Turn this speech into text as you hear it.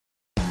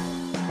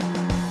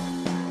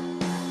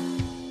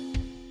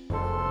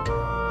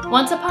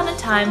Once upon a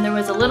time, there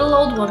was a little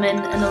old woman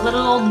and a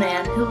little old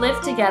man who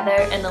lived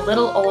together in a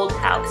little old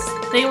house.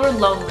 They were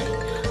lonely,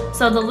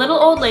 so the little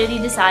old lady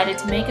decided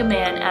to make a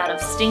man out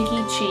of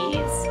stinky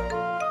cheese.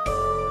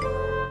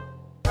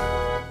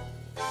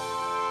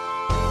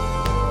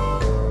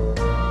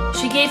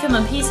 She gave him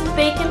a piece of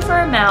bacon for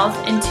a mouth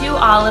and 2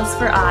 olives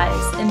for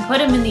eyes, and put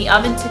him in the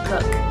oven to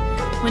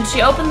cook. When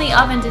she opened the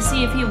oven to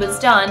see if he was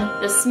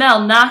done, the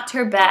smell knocked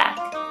her back.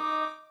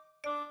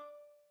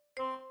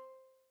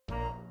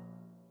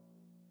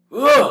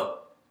 Ugh!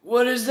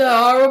 What is that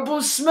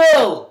horrible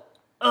smell?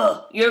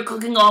 Ugh, your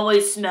cooking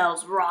always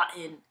smells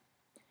rotten.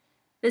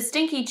 The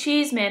Stinky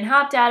Cheese Man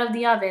hopped out of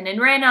the oven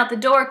and ran out the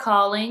door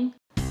calling,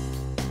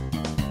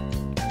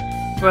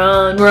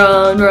 "Run,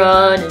 run,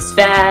 run as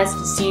fast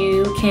as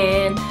you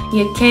can.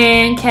 You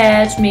can't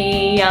catch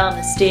me, I'm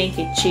the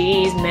Stinky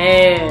Cheese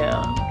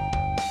Man."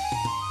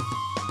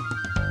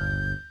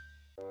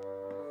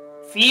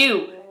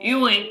 Phew,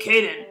 you ain't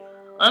kidding.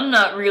 I'm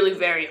not really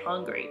very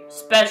hungry,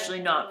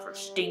 especially not for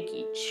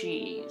stinky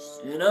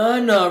cheese. And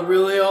I'm not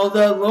really all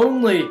that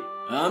lonely.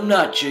 I'm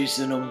not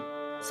chasing them.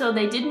 So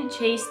they didn't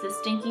chase the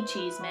Stinky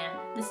Cheese Man.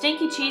 The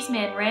Stinky Cheese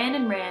Man ran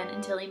and ran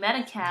until he met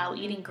a cow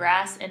eating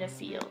grass in a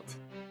field.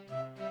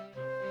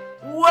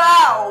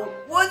 Wow!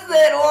 What's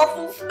that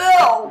awful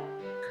smell?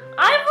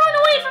 I've run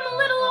away from a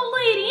little old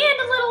lady and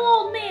a little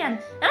old man,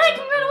 and I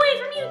can run away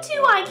from you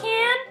too, I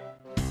can!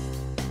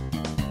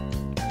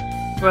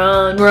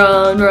 Run,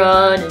 run,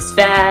 run as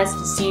fast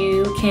as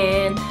you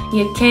can.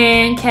 You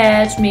can't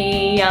catch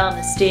me, I'm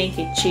the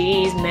Stinky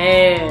Cheese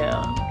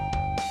Man.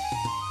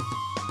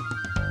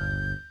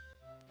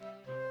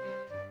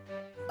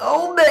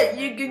 I'll bet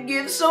you could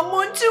give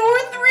someone 2 or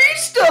 3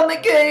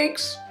 stomach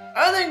aches.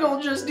 I think I'll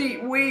just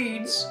eat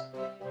weeds.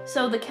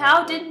 So the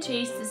cow didn't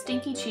chase the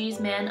Stinky Cheese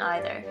Man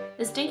either.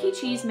 The Stinky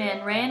Cheese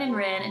Man ran and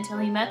ran until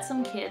he met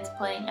some kids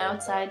playing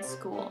outside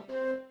school.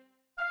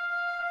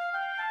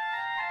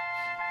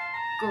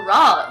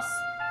 Gross!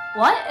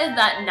 What is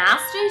that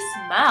nasty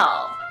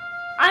smell?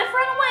 I've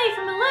run away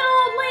from a little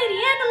old lady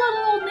and a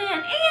little old man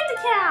and a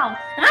cow,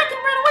 and I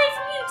can run away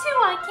from you too,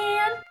 I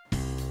can!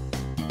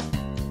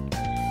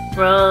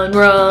 Run,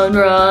 run,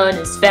 run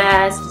as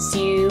fast as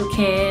you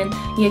can.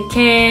 You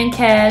can't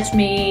catch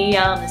me,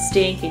 I'm the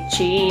Stinky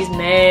Cheese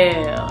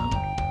Man.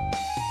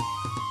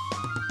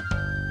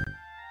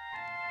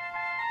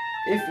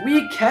 If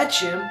we catch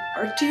him,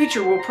 our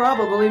teacher will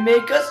probably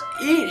make us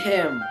eat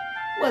him.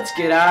 Let's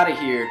get out of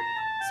here.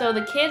 So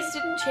the kids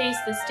didn't chase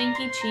the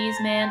Stinky Cheese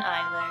Man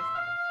either.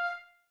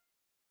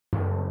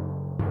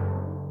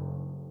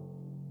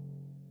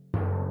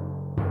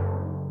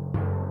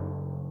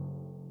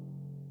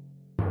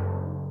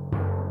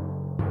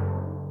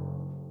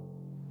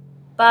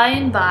 By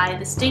and by,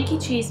 the Stinky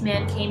Cheese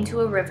Man came to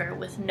a river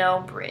with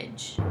no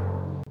bridge.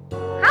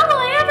 How will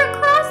I ever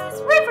cross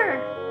this river?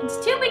 It's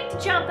too big to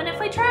jump, and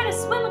if I try to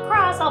swim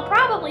across, I'll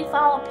probably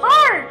fall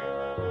apart.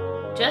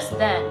 Just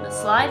then, the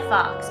sly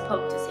fox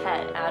poked his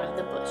head out of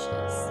the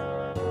bushes.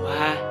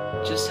 Why,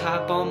 just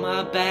hop on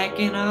my back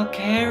and I'll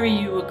carry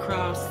you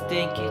across,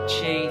 Stinky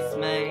Cheese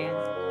Man.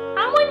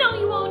 How do I know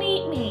you won't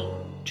eat me?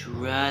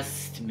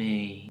 Trust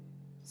me.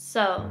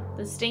 So,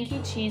 the Stinky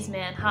Cheese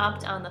Man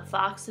hopped on the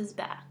fox's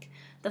back.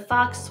 The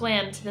fox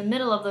swam to the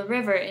middle of the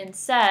river and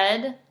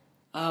said,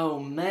 "Oh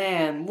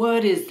man,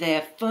 what is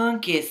that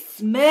funky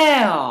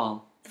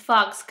smell?" The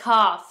fox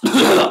coughed,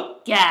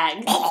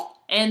 gagged,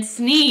 and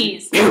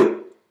sneezed.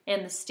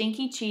 And the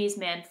Stinky Cheese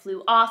Man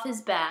flew off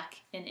his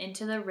back and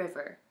into the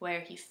river, where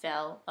he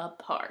fell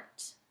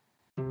apart.